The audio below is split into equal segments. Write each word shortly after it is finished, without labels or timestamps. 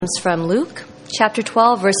Comes from Luke chapter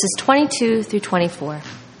 12, verses 22 through 24.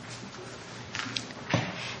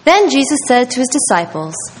 Then Jesus said to his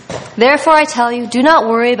disciples, "Therefore I tell you, do not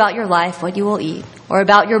worry about your life, what you will eat, or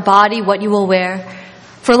about your body, what you will wear.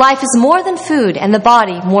 For life is more than food, and the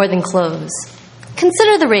body more than clothes.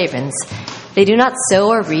 Consider the ravens. They do not sow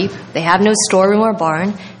or reap. They have no storeroom or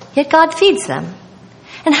barn, yet God feeds them.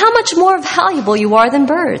 And how much more valuable you are than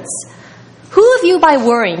birds. Who of you by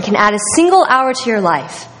worrying can add a single hour to your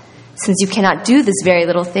life? Since you cannot do this very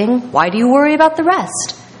little thing, why do you worry about the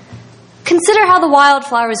rest? Consider how the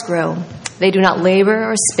wildflowers grow. They do not labor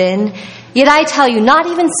or spin. Yet I tell you, not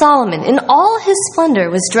even Solomon in all his splendor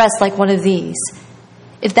was dressed like one of these.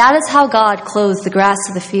 If that is how God clothes the grass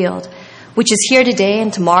of the field, which is here today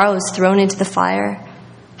and tomorrow is thrown into the fire,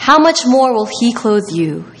 how much more will he clothe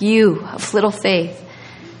you, you of little faith?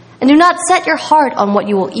 And do not set your heart on what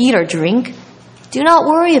you will eat or drink. Do not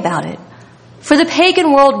worry about it. For the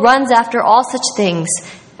pagan world runs after all such things,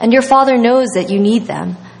 and your Father knows that you need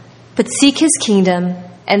them. But seek his kingdom,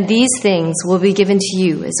 and these things will be given to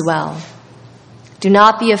you as well. Do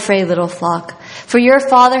not be afraid, little flock, for your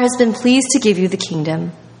Father has been pleased to give you the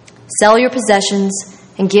kingdom. Sell your possessions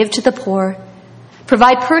and give to the poor.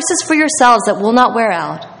 Provide purses for yourselves that will not wear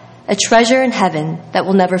out, a treasure in heaven that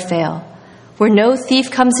will never fail, where no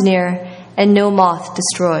thief comes near and no moth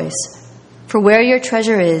destroys. For where your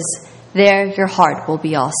treasure is, there your heart will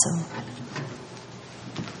be also."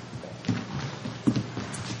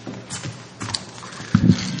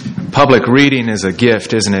 Public reading is a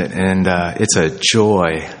gift, isn't it? And it's a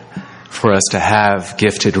joy for us to have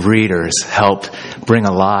gifted readers help bring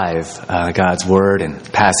alive God's Word and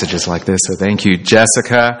passages like this. So thank you,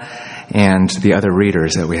 Jessica, and the other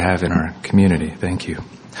readers that we have in our community. Thank you.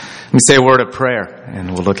 Let me say a word of prayer,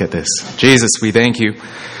 and we'll look at this. Jesus, we thank you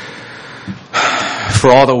for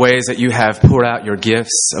all the ways that you have poured out your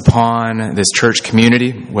gifts upon this church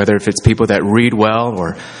community, whether if it's people that read well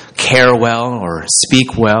or care well or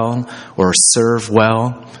speak well or serve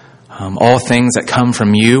well, all things that come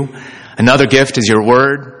from you. Another gift is your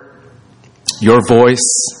word, your voice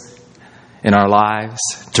in our lives,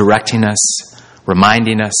 directing us,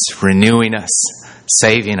 reminding us, renewing us,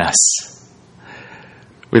 saving us.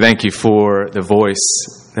 We thank you for the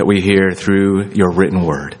voice that we hear through your written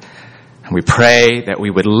word. And we pray that we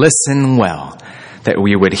would listen well, that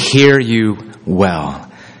we would hear you well.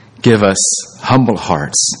 Give us humble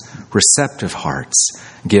hearts, receptive hearts.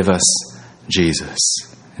 Give us Jesus.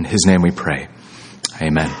 In his name we pray.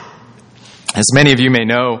 Amen. As many of you may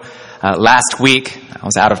know, last week I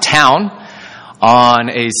was out of town on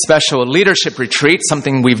a special leadership retreat,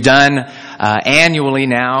 something we've done annually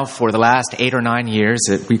now for the last 8 or 9 years.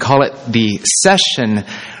 We call it the Session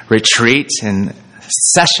Retreat, and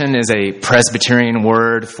session is a Presbyterian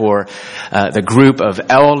word for the group of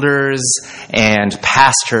elders and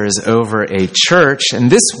pastors over a church. And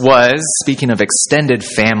this was, speaking of extended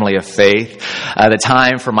family of faith, the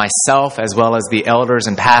time for myself as well as the elders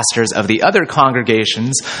and pastors of the other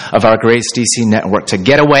congregations of our Grace DC network to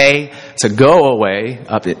go away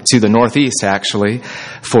up to the Northeast actually,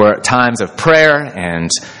 for times of prayer and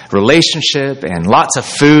relationship and lots of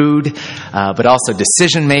food, but also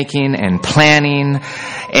decision making and planning.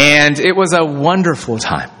 And it was a wonderful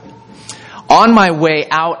time. On my way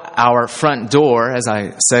out our front door, as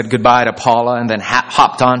I said goodbye to Paula and then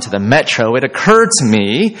hopped onto the metro, it occurred to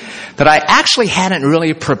me that I actually hadn't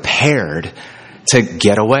really prepared to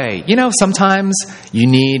get away. You know, sometimes you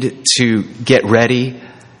need to get ready,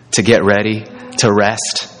 to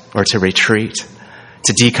rest, or to retreat,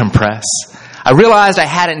 to decompress. I realized I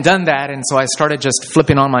hadn't done that, and so I started just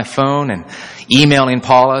flipping on my phone and emailing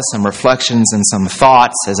Paula some reflections and some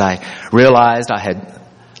thoughts as I realized I had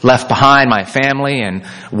left behind my family and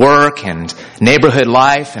work and neighborhood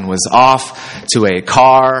life and was off to a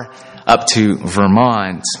car up to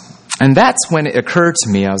Vermont. And that's when it occurred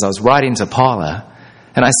to me as I was writing to Paula,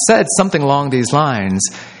 and I said something along these lines,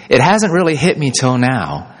 it hasn't really hit me till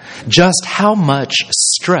now just how much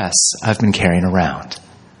stress I've been carrying around.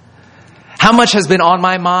 How much has been on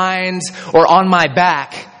my mind or on my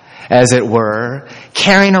back, as it were,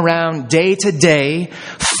 carrying around day to day,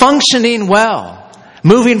 functioning well,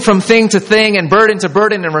 moving from thing to thing and burden to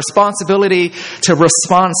burden and responsibility to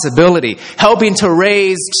responsibility, helping to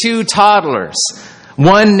raise 2 toddlers,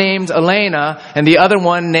 one named Elena and the other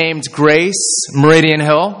one named Grace, Meridian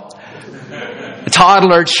Hill, a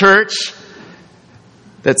toddler church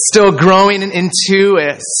that's still growing into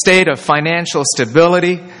a state of financial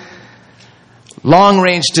stability,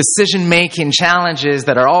 long-range decision-making challenges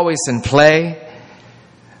that are always in play,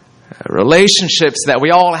 relationships that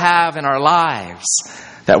we all have in our lives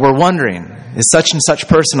that we're wondering, is such and such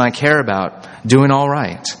person I care about doing all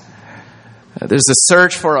right? There's a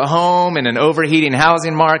search for a home in an overheating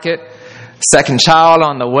housing market, second child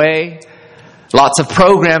on the way, lots of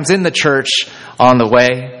programs in the church on the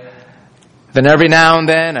way. Then every now and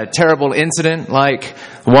then, a terrible incident like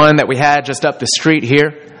one that we had just up the street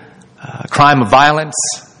here, a crime of violence,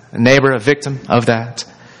 a neighbor, a victim of that.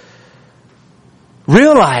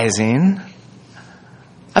 Realizing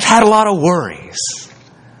I've had a lot of worries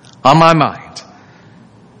on my mind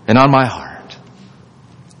and on my heart.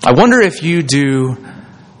 I wonder if you do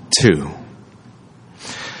too.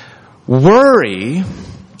 Worry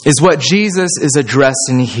is what Jesus is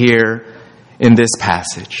addressing here in this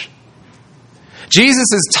passage.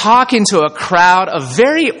 Jesus is talking to a crowd of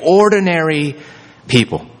very ordinary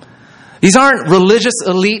people. These aren't religious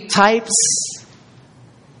elite types.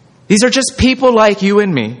 These are just people like you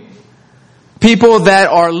and me. People that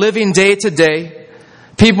are living day to day.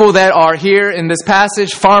 People that are here in this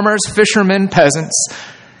passage, farmers, fishermen, peasants.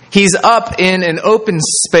 He's up in an open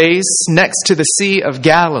space next to the Sea of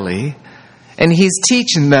Galilee, and he's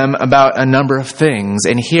teaching them about a number of things.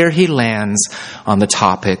 And here he lands on the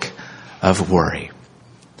topic of worry.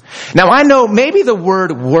 Now, I know maybe the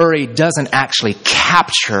word worry doesn't actually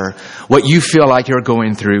capture what you feel like you're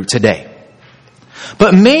going through today.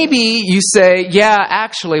 But maybe you say, yeah,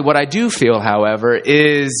 actually what I do feel, however,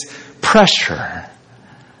 is pressure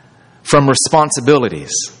from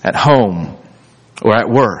responsibilities at home or at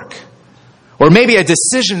work. Or maybe a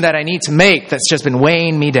decision that I need to make that's just been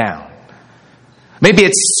weighing me down. Maybe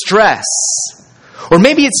it's stress. Or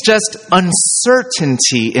maybe it's just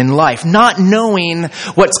uncertainty in life, not knowing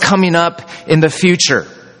what's coming up in the future.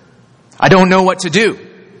 I don't know what to do.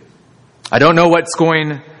 I don't know what's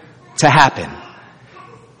going to happen.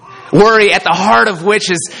 Worry at the heart of which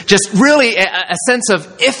is just really a sense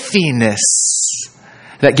of iffiness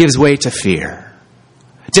that gives way to fear.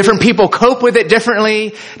 Different people cope with it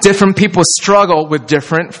differently. Different people struggle with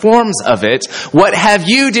different forms of it. What have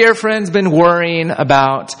you, dear friends, been worrying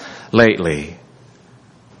about lately?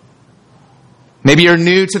 Maybe you're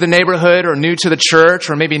new to the neighborhood or new to the church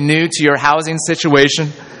or maybe new to your housing situation.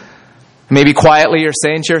 Maybe quietly you're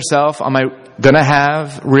saying to yourself, am I going to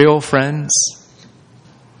have real friends?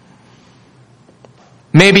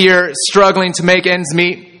 Maybe you're struggling to make ends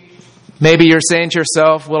meet. Maybe you're saying to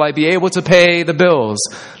yourself, will I be able to pay the bills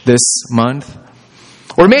this month?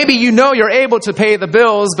 Or maybe you know you're able to pay the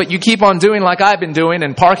bills, but you keep on doing like I've been doing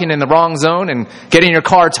and parking in the wrong zone and getting your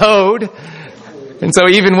car towed. And so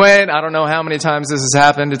even when, I don't know how many times this has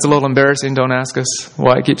happened, it's a little embarrassing, don't ask us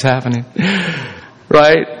why it keeps happening.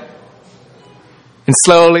 Right? And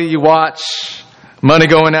slowly you watch money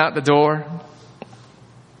going out the door.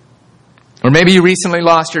 Or maybe you recently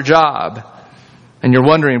lost your job and you're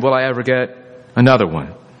wondering, will I ever get another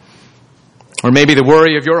one? Or maybe the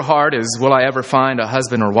worry of your heart is, will I ever find a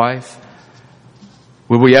husband or wife?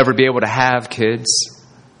 Will we ever be able to have kids?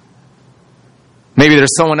 Maybe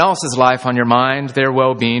there's someone else's life on your mind, their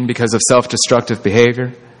well-being because of self-destructive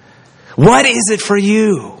behavior. What is it for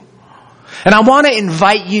you? And I want to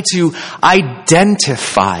invite you to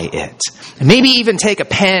identify it. Maybe even take a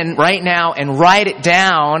pen right now and write it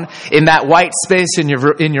down in that white space in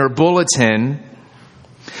your bulletin.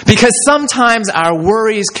 Because sometimes our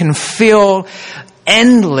worries can feel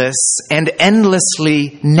endless and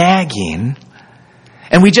endlessly nagging.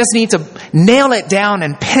 And we just need to nail it down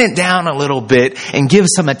and pin it down a little bit and give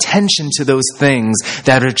some attention to those things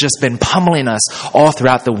that have just been pummeling us all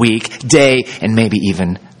throughout the week, day, and maybe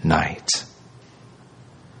even night.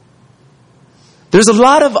 There's a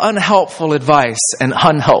lot of unhelpful advice and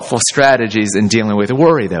unhelpful strategies in dealing with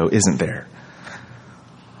worry, though, isn't there?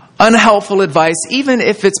 Unhelpful advice, even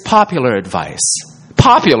if it's popular advice.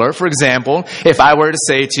 Popular, for example, if I were to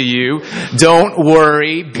say to you, don't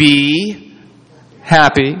worry, be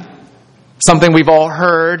happy. Something we've all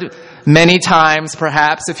heard many times,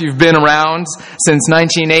 perhaps, if you've been around since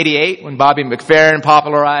 1988, when Bobby McFerrin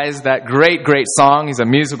popularized that great, great song. He's a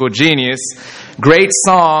musical genius. Great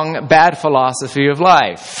song, Bad Philosophy of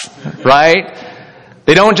Life, right?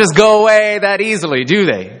 They don't just go away that easily, do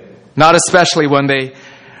they? Not especially when they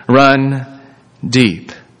run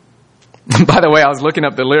deep. By the way, I was looking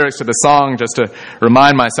up the lyrics to the song just to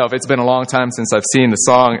remind myself. It's been a long time since I've seen the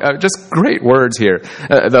song. Just great words here.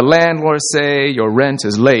 The landlord say your rent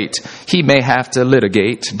is late. He may have to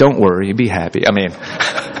litigate. Don't worry, be happy. I mean,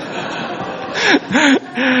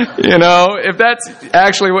 you know, if that's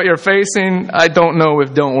actually what you're facing, I don't know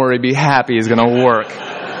if don't worry, be happy is going to work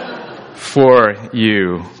for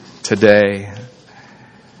you today.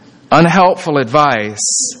 Unhelpful advice.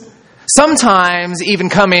 Sometimes even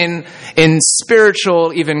coming in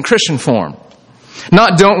spiritual, even Christian form.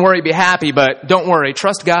 Not don't worry, be happy, but don't worry,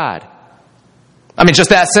 trust God. I mean, just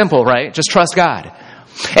that simple, right? Just trust God.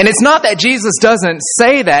 And it's not that Jesus doesn't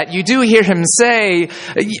say that. You do hear him say,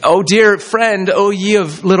 "Oh, dear friend, oh, ye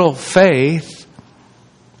of little faith."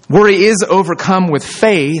 Worry is overcome with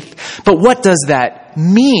faith. But what does that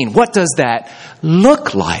mean? What does that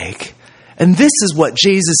look like? And this is what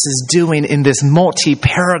Jesus is doing in this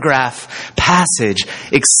multi-paragraph passage,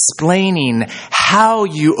 explaining how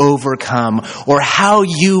you overcome or how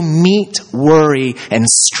you meet worry and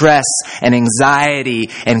stress and anxiety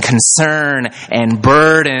and concern and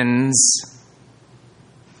burdens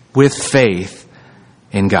with faith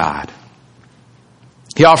in God.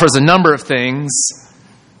 He offers a number of things.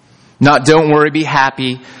 Not don't worry, be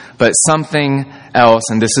happy, but something else.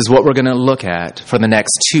 And this is what we're going to look at for the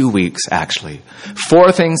next 2 weeks, actually.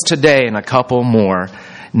 4 things today and a couple more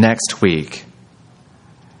next week.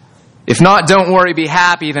 If not don't worry, be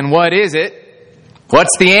happy, then what is it?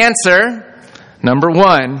 What's the answer? Number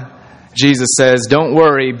 1, Jesus says, don't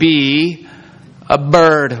worry, be a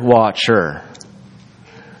bird watcher.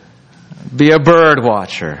 Be a bird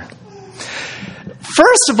watcher.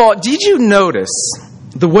 First of all, did you notice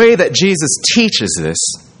the way that Jesus teaches this?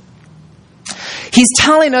 He's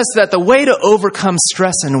telling us that the way to overcome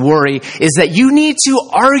stress and worry is that you need to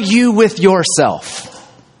argue with yourself.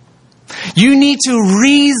 You need to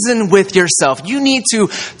reason with yourself. You need to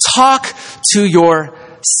talk to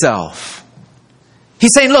yourself.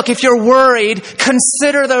 He's saying, look, if you're worried,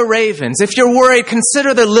 consider the ravens. If you're worried,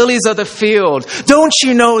 consider the lilies of the field. Don't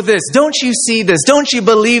you know this? Don't you see this? Don't you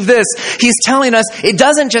believe this? He's telling us it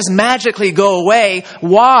doesn't just magically go away.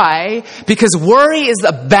 Why? Because worry is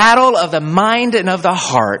the battle of the mind and of the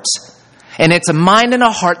heart. And it's a mind and a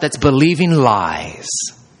heart that's believing lies.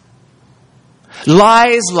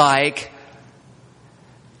 Lies like,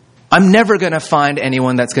 I'm never going to find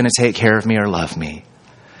anyone that's going to take care of me or love me.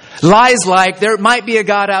 Lies like, there might be a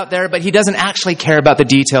God out there, but he doesn't actually care about the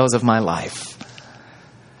details of my life.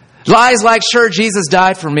 Lies like, sure, Jesus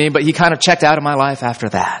died for me, but he kind of checked out of my life after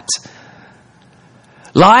that.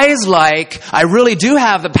 Lies like, I really do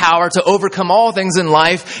have the power to overcome all things in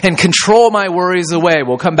life and control my worries away.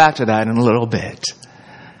 We'll come back to that in a little bit.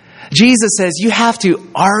 Jesus says you have to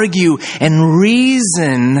argue and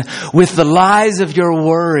reason with the lies of your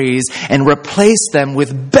worries and replace them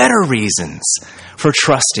with better reasons for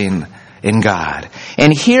trusting in God.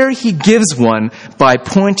 And here he gives one by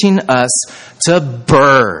pointing us to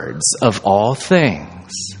birds of all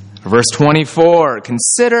things. Verse 24,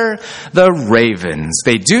 consider the ravens.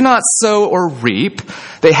 They do not sow or reap.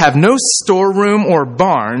 They have no storeroom or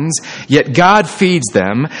barns, yet God feeds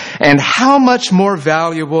them. And how much more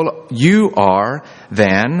valuable you are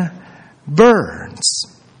than birds.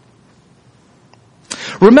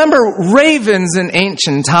 Remember, ravens in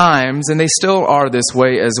ancient times, and they still are this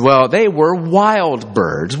way as well, they were wild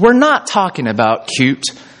birds. We're not talking about cute,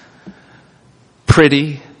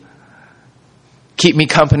 pretty, keep me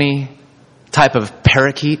company type of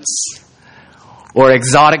parakeets or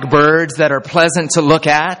exotic birds that are pleasant to look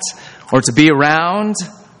at or to be around.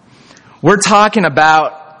 We're talking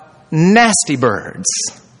about nasty birds,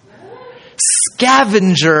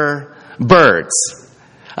 scavenger birds.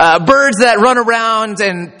 Birds that run around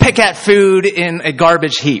and pick at food in a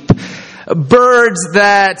garbage heap. Birds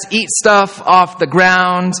that eat stuff off the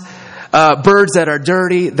ground. Birds that are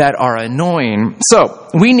dirty, that are annoying. So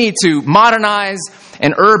we need to modernize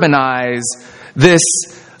and urbanize this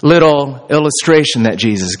little illustration that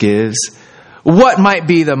Jesus gives. What might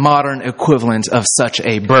be the modern equivalent of such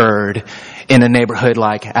a bird in a neighborhood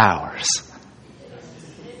like ours?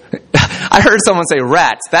 I heard someone say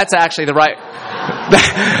rats. That's actually the right...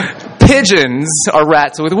 Pigeons are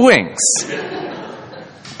rats with wings.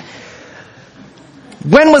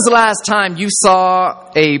 When was the last time you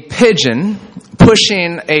saw a pigeon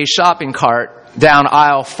pushing a shopping cart down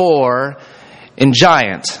aisle 4 in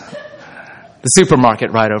Giant, the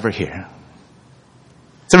supermarket right over here?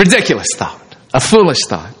 It's a ridiculous thought, a foolish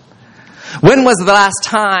thought. When was the last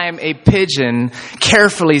time a pigeon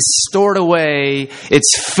carefully stored away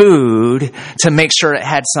its food to make sure it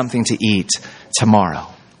had something to eat tomorrow?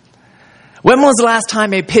 When was the last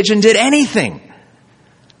time a pigeon did anything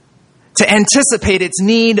to anticipate its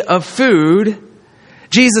need of food?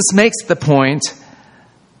 Jesus makes the point,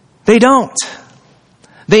 they don't.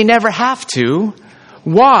 They never have to.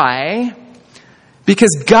 Why?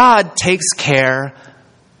 Because God takes care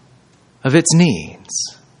of its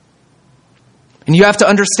needs. And you have to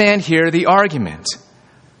understand here the argument.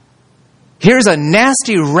 Here's a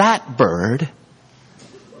nasty rat bird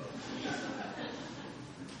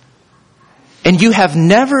And you have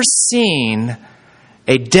never seen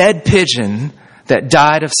a dead pigeon that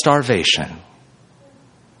died of starvation.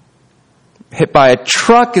 Hit by a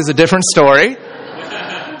truck is a different story.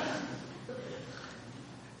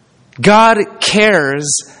 God cares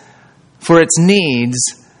for its needs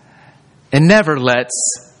and never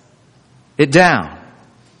lets it down.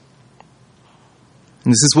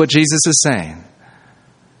 And this is what Jesus is saying.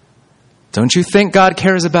 Don't you think God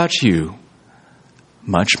cares about you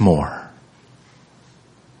much more?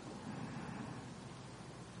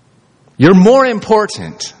 You're more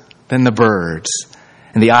important than the birds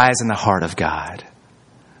in the eyes and the heart of God.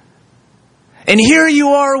 And here you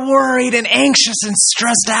are worried and anxious and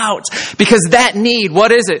stressed out because that need,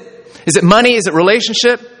 what is it? Is it money? Is it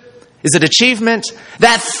relationship? Is it achievement?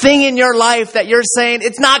 That thing in your life that you're saying,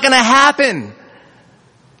 it's not going to happen.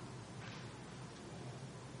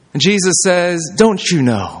 And Jesus says, don't you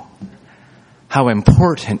know how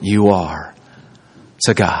important you are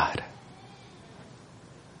to God?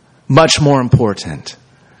 Much more important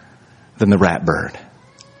than the rat bird.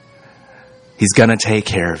 He's going to take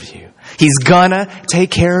care of you. He's going to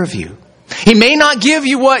take care of you. He may not give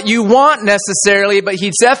you what you want necessarily, but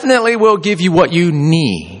He definitely will give you what you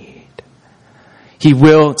need. He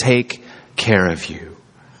will take care of you.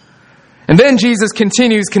 And then Jesus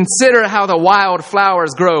continues, consider how the wild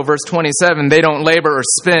flowers grow. Verse 27, they don't labor or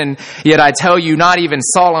spin. Yet I tell you, not even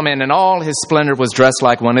Solomon in all his splendor was dressed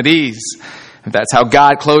like one of these. If that's how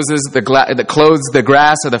God clothes the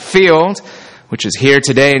grass of the field, which is here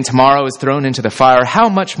today and tomorrow is thrown into the fire, how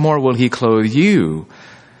much more will He clothe you,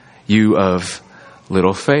 you of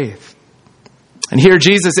little faith? And here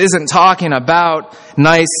Jesus isn't talking about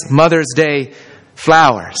nice Mother's Day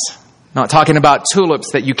flowers. Not talking about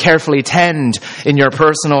tulips that you carefully tend in your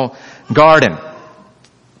personal garden.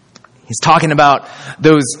 He's talking about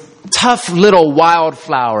those tough little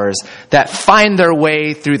wildflowers that find their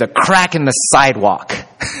way through the crack in the sidewalk.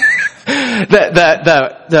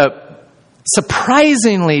 the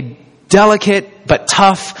surprisingly delicate but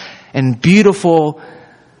tough and beautiful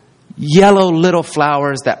yellow little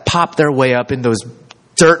flowers that pop their way up in those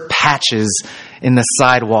dirt patches in the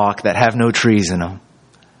sidewalk that have no trees in them.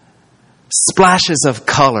 Splashes of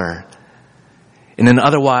color in an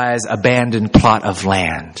otherwise abandoned plot of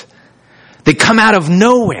land. They come out of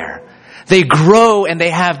nowhere. They grow and they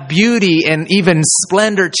have beauty and even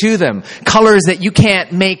splendor to them. Colors that you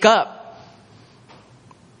can't make up.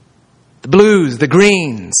 The blues, the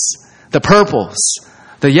greens, the purples,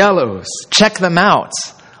 the yellows. Check them out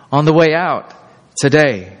on the way out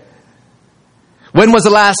today. When was the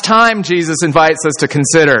last time, Jesus invites us to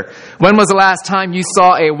consider, when was the last time you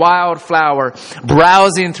saw a wildflower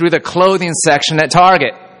browsing through the clothing section at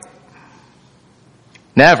Target?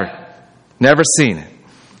 Never. Never seen it.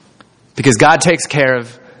 Because God takes care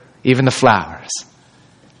of even the flowers.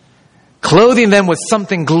 Clothing them with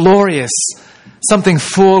something glorious, something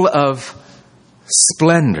full of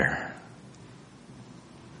splendor.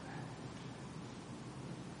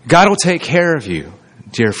 God will take care of you,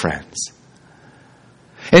 dear friends.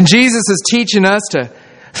 And Jesus is teaching us to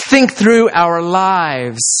think through our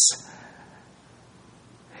lives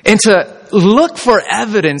and to look for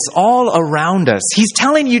evidence all around us. He's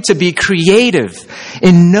telling you to be creative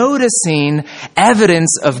in noticing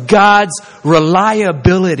evidence of God's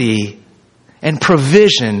reliability and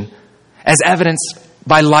provision as evidenced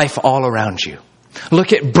by life all around you.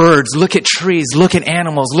 Look at birds, look at trees, look at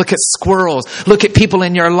animals, look at squirrels, look at people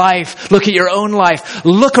in your life, look at your own life.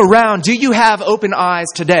 Look around. Do you have open eyes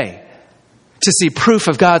today to see proof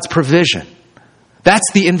of God's provision?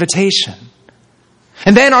 That's the invitation.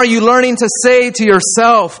 And then are you learning to say to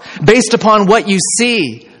yourself, based upon what you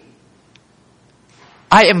see,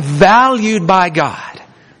 I am valued by God?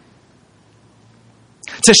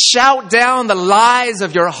 To shout down the lies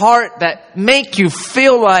of your heart that make you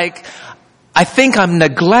feel like, I think I'm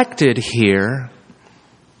neglected here.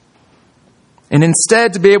 And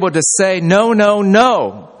instead to be able to say, no, no,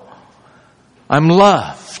 no. I'm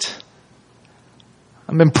loved.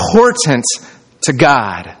 I'm important to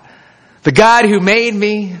God. The God who made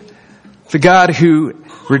me. The God who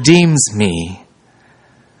redeems me.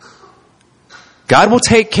 God will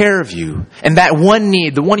take care of you. And that one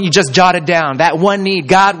need, the one you just jotted down, that one need,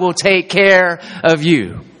 God will take care of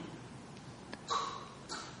you.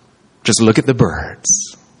 Just look at the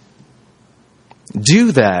birds.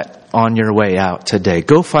 Do that on your way out today.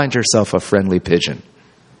 Go find yourself a friendly pigeon.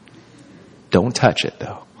 Don't touch it,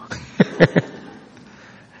 though.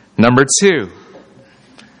 Number 2.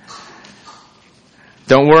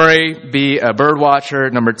 Don't worry, be a bird watcher.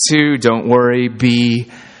 Number 2, don't worry,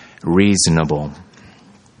 be reasonable.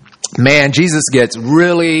 Man, Jesus gets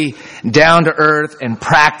really down to earth and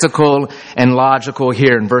practical and logical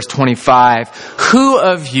here in verse 25. Who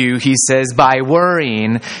of you, he says, by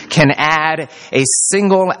worrying can add a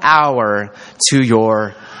single hour to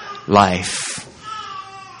your life?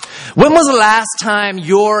 When was the last time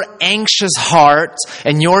your anxious heart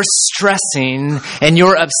and your stressing and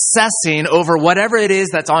your obsessing over whatever it is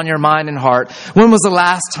that's on your mind and heart, when was the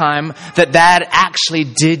last time that actually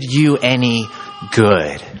did you any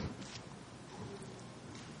good?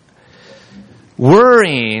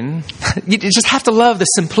 Worrying, you just have to love the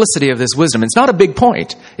simplicity of this wisdom. It's not a big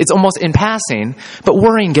point. It's almost in passing, but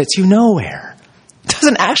worrying gets you nowhere.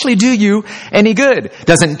 Doesn't actually do you any good.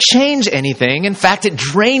 Doesn't change anything. In fact, it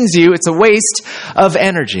drains you. It's a waste of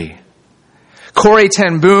energy. Corrie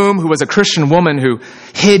ten Boom, who was a Christian woman who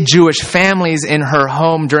hid Jewish families in her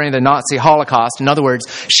home during the Nazi Holocaust. In other words,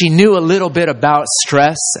 she knew a little bit about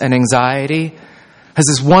stress and anxiety. Has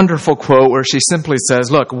this wonderful quote where she simply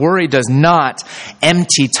says, look, worry does not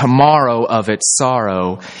empty tomorrow of its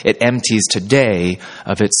sorrow. It empties today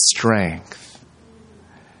of its strength.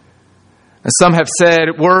 And some have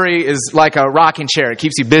said worry is like a rocking chair. It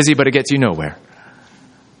keeps you busy, but it gets you nowhere.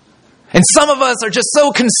 And some of us are just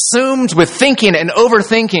so consumed with thinking and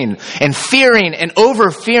overthinking and fearing and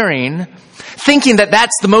over-fearing, thinking that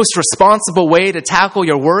that's the most responsible way to tackle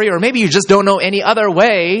your worry, or maybe you just don't know any other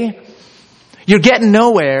way. You're getting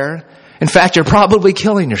nowhere. In fact, you're probably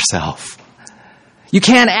killing yourself. You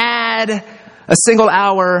can't add a single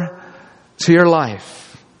hour to your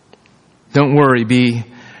life. Don't worry, be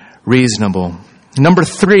reasonable. Number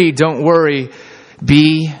 3, don't worry,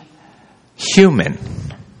 be human.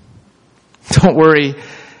 Don't worry,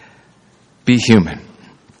 be human.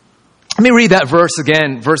 Let me read that verse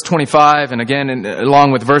again, verse 25, and again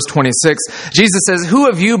along with verse 26. Jesus says, who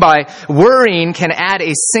of you by worrying can add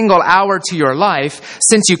a single hour to your life?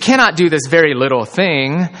 Since you cannot do this very little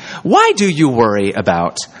thing, why do you worry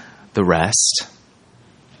about the rest?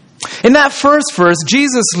 In that first verse,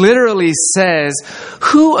 Jesus literally says,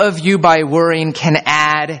 who of you by worrying can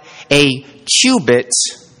add a cubit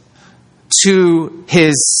to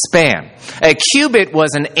his span? A cubit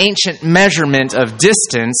was an ancient measurement of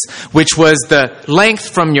distance, which was the length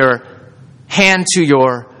from your hand to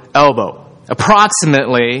your elbow,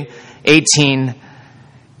 approximately 18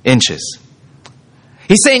 inches.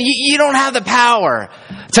 He's saying you don't have the power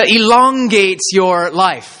to elongate your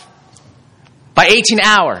life by 18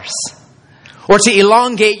 hours, or to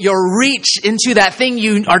elongate your reach into that thing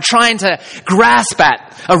you are trying to grasp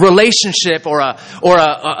at, a relationship or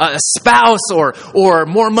a spouse or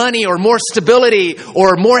more money or more stability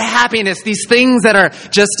or more happiness, these things that are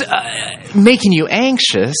just making you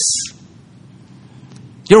anxious.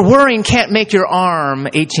 Your worrying can't make your arm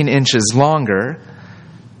 18 inches longer.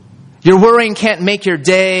 Your worrying can't make your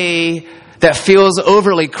day that feels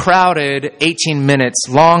overly crowded 18 minutes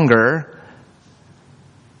longer.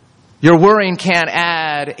 Your worrying can't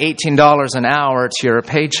add $18 an hour to your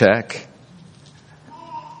paycheck.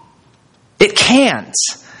 It can't.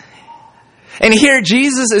 And here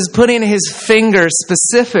Jesus is putting his finger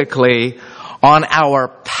specifically on our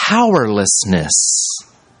powerlessness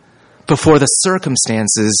before the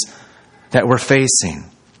circumstances that we're facing.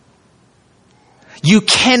 You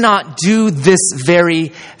cannot do this very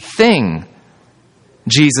thing,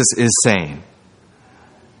 Jesus is saying.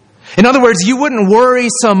 In other words, you wouldn't worry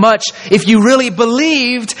so much if you really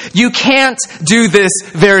believed you can't do this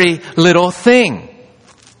very little thing.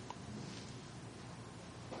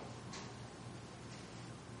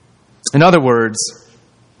 In other words,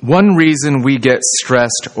 one reason we get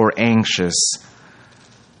stressed or anxious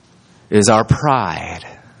is our pride.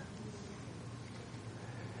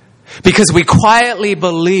 Because we quietly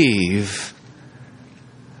believe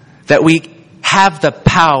that we have the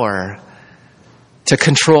power to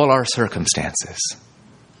control our circumstances.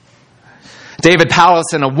 David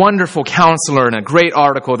Powlison, a wonderful counselor and a great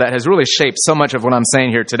article that has really shaped so much of what I'm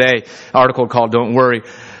saying here today, article called Don't Worry,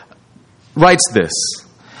 writes this: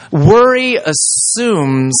 worry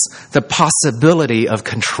assumes the possibility of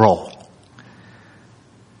control.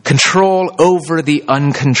 Control over the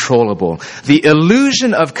uncontrollable. The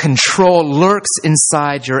illusion of control lurks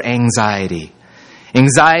inside your anxiety.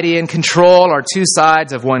 Anxiety and control are two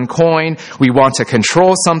sides of one coin. We want to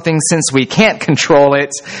control something. Since we can't control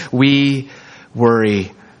it, we worry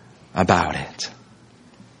about it.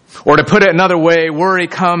 Or to put it another way, worry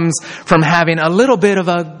comes from having a little bit of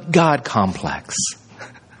a God complex.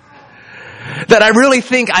 That I really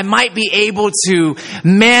think I might be able to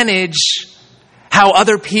manage how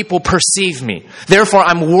other people perceive me. Therefore,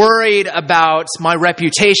 I'm worried about my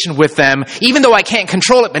reputation with them, even though I can't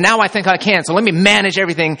control it, but now I think I can. So let me manage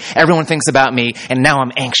everything everyone thinks about me, and now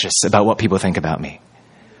I'm anxious about what people think about me.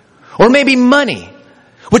 Or maybe money,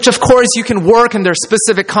 which of course you can work, and there's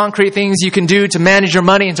specific concrete things you can do to manage your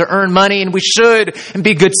money and to earn money, and we should and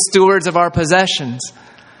be good stewards of our possessions.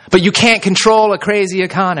 But you can't control a crazy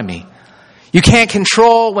economy. You can't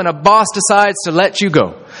control when a boss decides to let you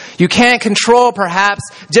go. You can't control perhaps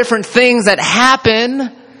different things that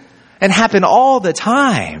happen and happen all the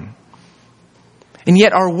time. And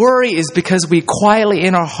yet our worry is because we quietly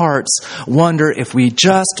in our hearts wonder if we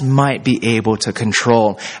just might be able to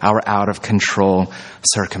control our out of control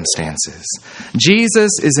circumstances.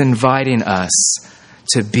 Jesus is inviting us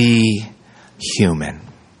to be human.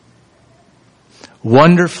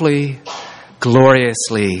 Wonderfully,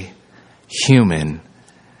 gloriously human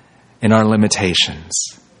in our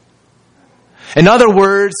limitations. In other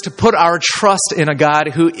words, to put our trust in a God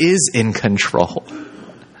who is in control.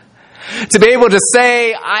 To be able to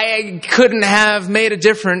say, I couldn't have made a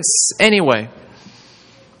difference anyway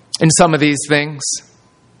in some of these things.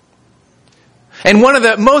 And one of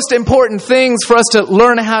the most important things for us to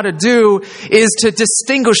learn how to do is to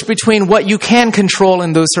distinguish between what you can control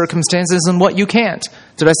in those circumstances and what you can't.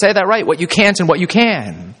 Did I say that right? What you can't and what you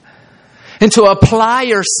can. And to apply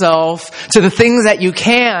yourself to the things that you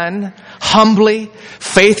can, humbly,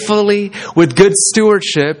 faithfully, with good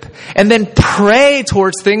stewardship, and then pray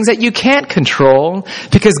towards things that you can't control,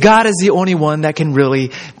 because God is the only one that can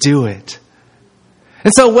really do it.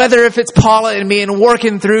 And so whether if it's Paula and me and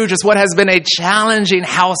working through just what has been a challenging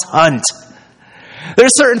house hunt,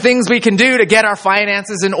 there's certain things we can do to get our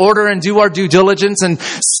finances in order and do our due diligence and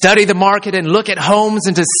study the market and look at homes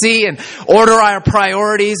and to see and order our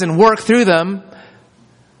priorities and work through them.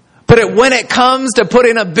 But when it comes to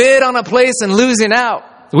putting a bid on a place and losing out,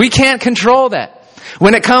 we can't control that.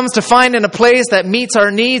 When it comes to finding a place that meets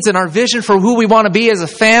our needs and our vision for who we want to be as a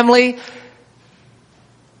family,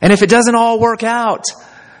 and if it doesn't all work out,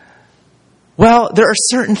 well, there are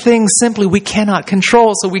certain things simply we cannot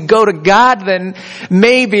control. So we go to God then,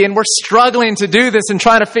 maybe, and we're struggling to do this and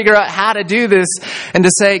trying to figure out how to do this, and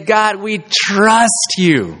to say, God, we trust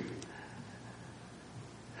you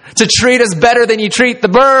to treat us better than you treat the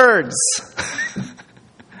birds.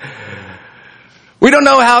 We don't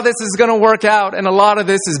know how this is going to work out, and a lot of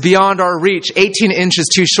this is beyond our reach. 18 inches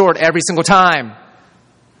too short every single time.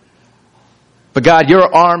 But God,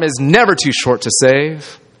 your arm is never too short to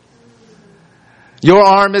save. Your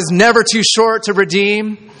arm is never too short to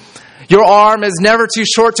redeem. Your arm is never too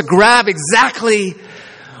short to grab exactly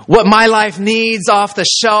what my life needs off the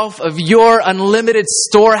shelf of your unlimited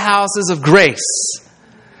storehouses of grace.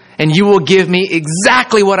 And you will give me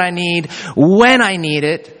exactly what I need when I need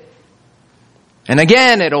it. And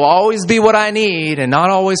again, it'll always be what I need and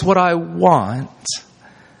not always what I want.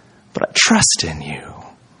 But I trust in you.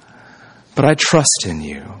 But I trust in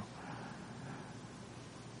you.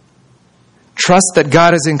 Trust that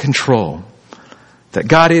God is in control, that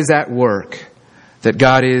God is at work, that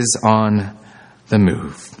God is on the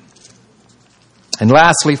move. And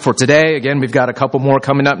lastly, for today, again, we've got a couple more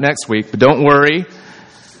coming up next week, but don't worry.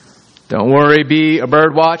 Don't worry, be a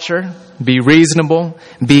bird watcher, be reasonable,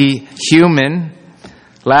 be human.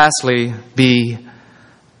 Lastly, be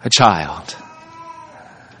a child.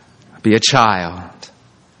 Be a child.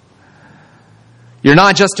 You're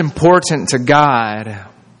not just important to God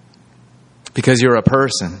because you're a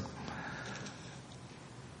person.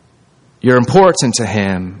 You're important to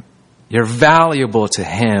Him. You're valuable to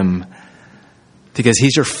Him because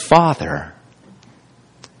He's your Father.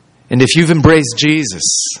 And if you've embraced Jesus,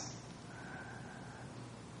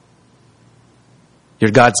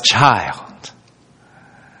 you're God's child.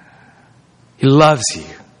 He loves you,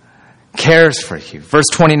 cares for you. Verse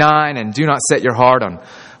 29, and do not set your heart on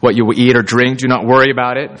what you will eat or drink. Do not worry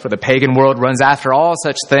about it, for the pagan world runs after all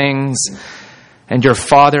such things, and your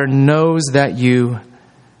Father knows that you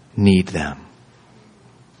need them.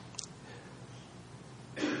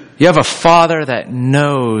 You have a Father that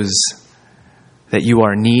knows that you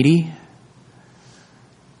are needy,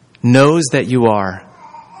 knows that you are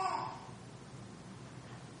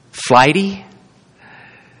flighty,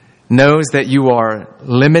 knows that you are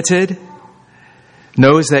limited,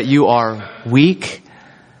 knows that you are weak,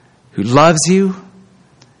 who loves you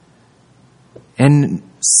and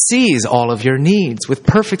sees all of your needs with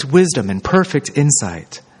perfect wisdom and perfect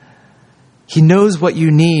insight. He knows what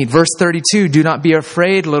you need. Verse 32, do not be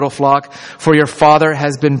afraid, little flock, for your Father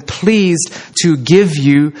has been pleased to give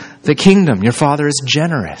you the kingdom. Your Father is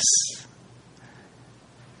generous.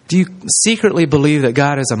 Do you secretly believe that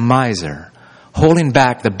God is a miser, holding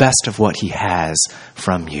back the best of what he has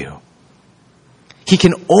from you. He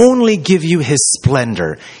can only give you his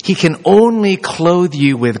splendor. He can only clothe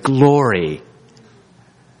you with glory.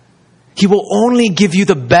 He will only give you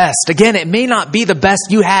the best. Again, it may not be the best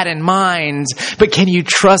you had in mind, but can you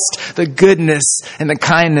trust the goodness and the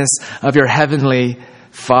kindness of your heavenly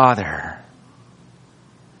Father?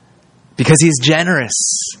 Because he's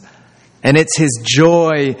generous, and it's his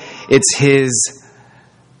joy, it's his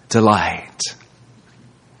delight.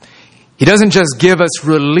 He doesn't just give us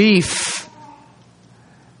relief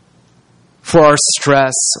for our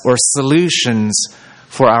stress or solutions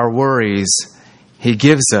for our worries. He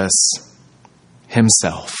gives us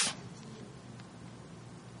himself.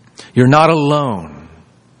 You're not alone.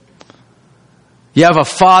 You have a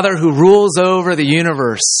Father who rules over the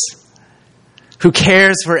universe, who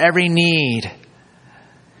cares for every need,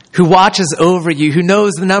 who watches over you, who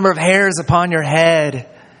knows the number of hairs upon your head,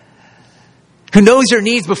 who knows your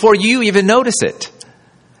needs before you even notice it,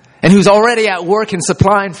 and who's already at work in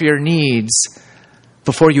supplying for your needs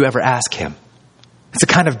before you ever ask him. It's the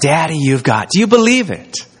kind of daddy you've got. Do you believe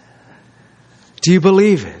it? Do you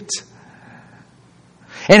believe it?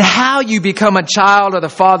 And how you become a child of the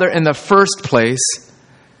Father in the first place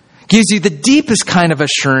gives you the deepest kind of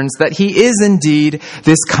assurance that he is indeed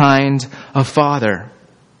this kind of Father.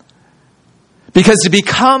 Because to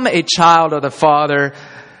become a child of the Father,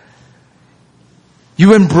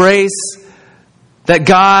 you embrace that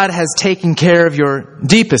God has taken care of your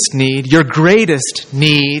deepest need, your greatest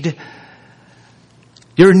need,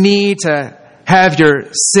 your need to have your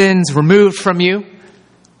sins removed from you,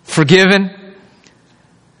 forgiven,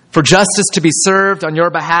 for justice to be served on your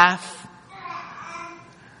behalf.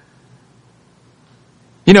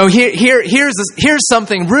 You know, here's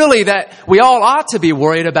something really that we all ought to be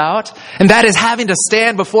worried about, and that is having to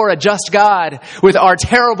stand before a just God with our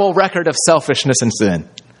terrible record of selfishness and sin.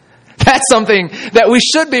 That's something that we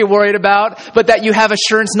should be worried about, but that you have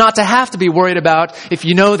assurance not to have to be worried about if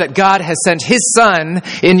you know that God has sent his Son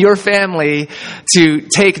in your family to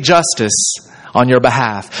take justice on your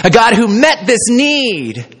behalf. A God who met this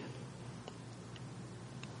need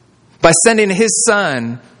by sending his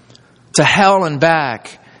Son to hell and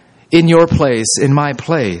back in your place, in my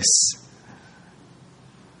place.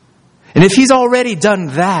 And if he's already done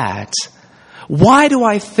that, why do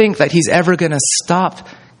I think that he's ever going to stop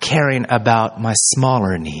caring about my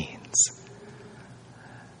smaller needs?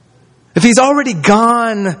 If he's already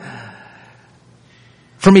gone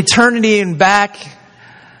from eternity and back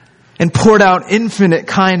and poured out infinite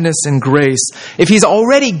kindness and grace, if he's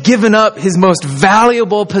already given up his most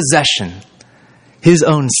valuable possession, his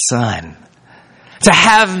own Son, to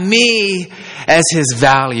have me as his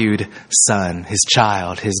valued son, his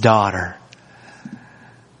child, his daughter,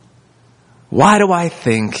 why do I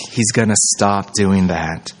think he's going to stop doing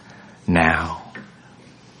that now?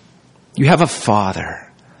 You have a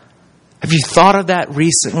Father. Have you thought of that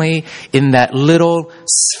recently in that little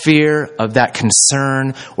sphere of that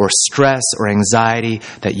concern or stress or anxiety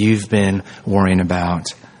that you've been worrying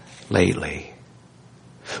about lately?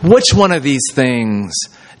 Which one of these things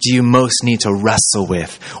do you most need to wrestle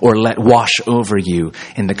with or let wash over you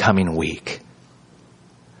in the coming week?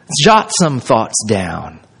 Jot some thoughts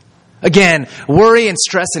down. Again, worry and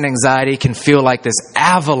stress and anxiety can feel like this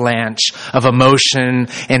avalanche of emotion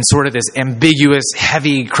and sort of this ambiguous,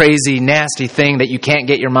 heavy, crazy, nasty thing that you can't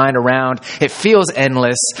get your mind around. It feels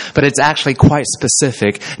endless, but it's actually quite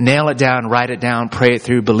specific. Nail it down, write it down, pray it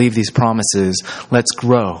through, believe these promises. Let's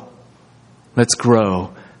grow. Let's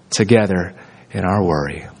grow together in our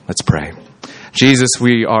worry. Let's pray. Jesus,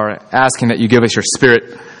 we are asking that you give us your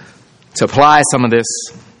Spirit to apply some of this,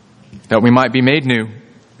 that we might be made new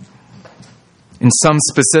in some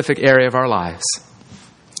specific area of our lives.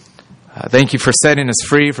 Thank you for setting us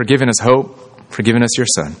free, for giving us hope, for giving us your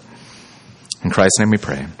Son. In Christ's name we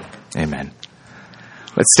pray. Amen.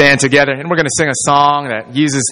 Let's stand together, and we're going to sing a song that uses